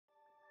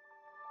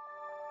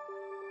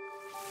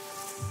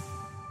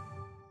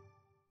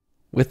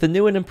With the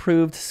new and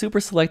improved Super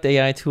Select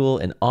AI tool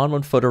in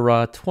ON1 Photo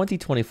RAW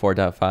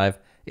 2024.5,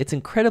 it's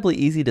incredibly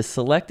easy to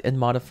select and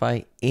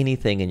modify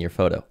anything in your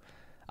photo.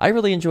 I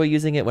really enjoy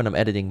using it when I'm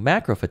editing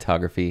macro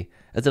photography,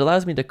 as it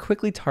allows me to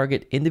quickly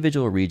target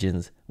individual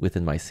regions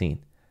within my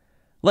scene.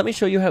 Let me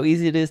show you how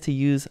easy it is to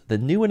use the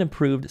new and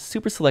improved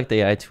Super Select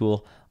AI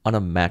tool on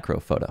a macro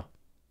photo.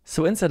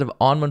 So inside of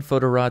ON1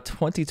 Photo RAW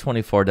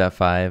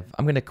 2024.5,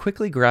 I'm going to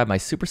quickly grab my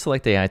Super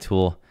Select AI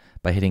tool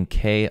by hitting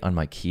K on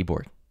my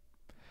keyboard.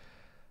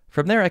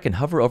 From there, I can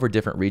hover over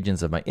different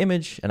regions of my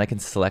image and I can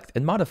select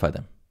and modify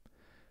them.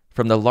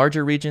 From the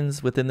larger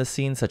regions within the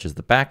scene, such as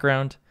the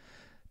background,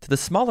 to the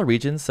smaller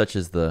regions, such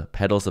as the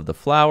petals of the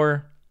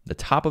flower, the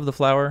top of the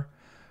flower,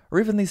 or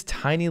even these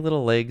tiny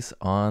little legs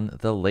on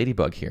the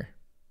ladybug here.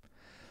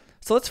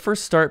 So let's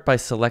first start by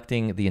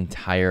selecting the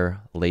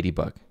entire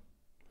ladybug.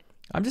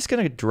 I'm just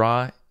going to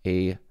draw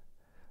a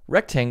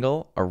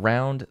rectangle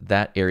around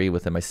that area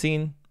within my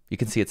scene. You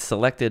can see it's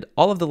selected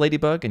all of the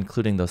ladybug,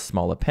 including those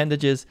small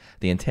appendages,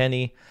 the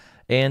antennae,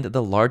 and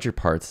the larger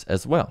parts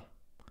as well.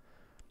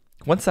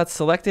 Once that's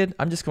selected,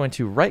 I'm just going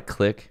to right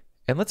click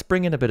and let's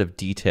bring in a bit of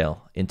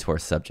detail into our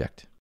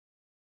subject.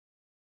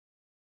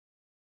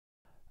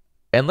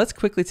 And let's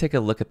quickly take a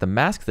look at the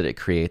mask that it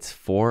creates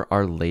for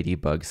our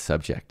ladybug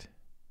subject.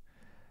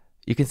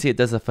 You can see it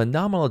does a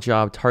phenomenal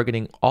job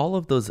targeting all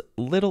of those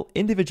little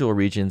individual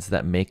regions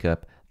that make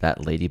up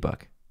that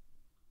ladybug.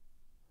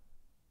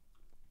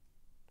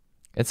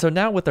 And so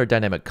now with our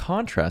dynamic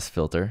contrast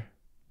filter,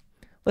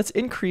 let's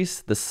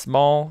increase the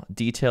small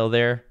detail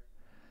there.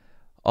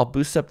 I'll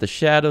boost up the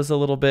shadows a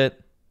little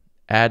bit,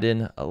 add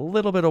in a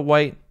little bit of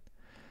white,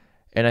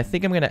 and I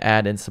think I'm going to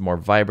add in some more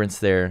vibrance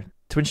there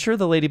to ensure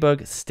the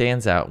ladybug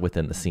stands out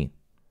within the scene.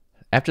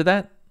 After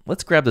that,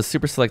 let's grab the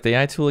Super Select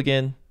AI tool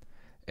again,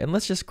 and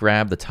let's just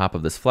grab the top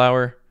of this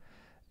flower,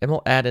 and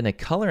we'll add in a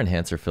color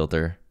enhancer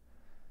filter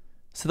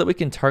so that we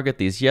can target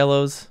these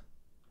yellows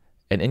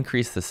and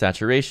increase the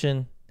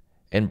saturation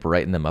and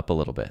brighten them up a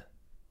little bit.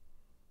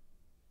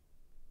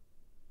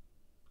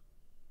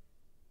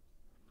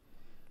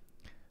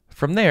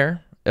 From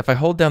there, if I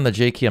hold down the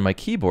J key on my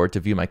keyboard to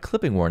view my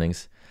clipping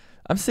warnings,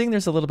 I'm seeing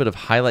there's a little bit of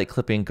highlight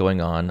clipping going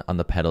on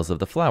the petals of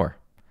the flower.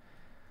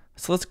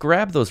 So let's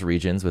grab those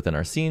regions within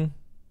our scene,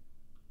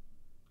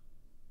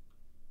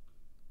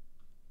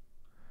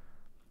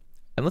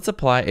 and let's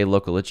apply a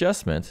local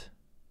adjustment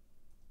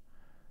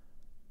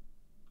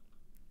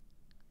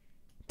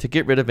to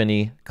get rid of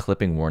any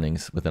clipping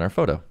warnings within our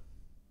photo.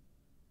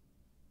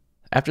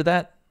 After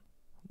that,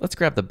 let's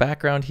grab the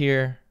background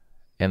here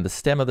and the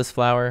stem of this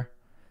flower,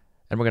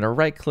 and we're going to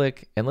right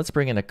click and let's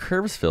bring in a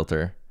curves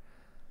filter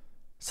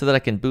so that I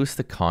can boost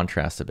the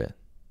contrast a bit.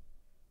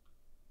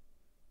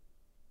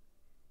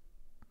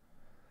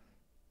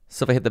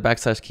 So if I hit the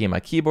backslash key on my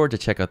keyboard to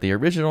check out the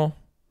original,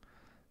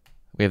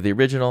 we have the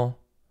original,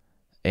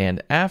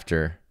 and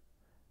after,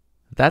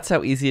 that's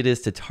how easy it is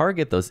to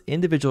target those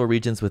individual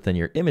regions within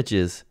your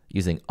images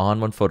using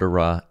ON1 Photo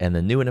RAW and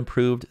the new and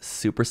improved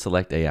Super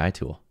Select AI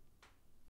tool.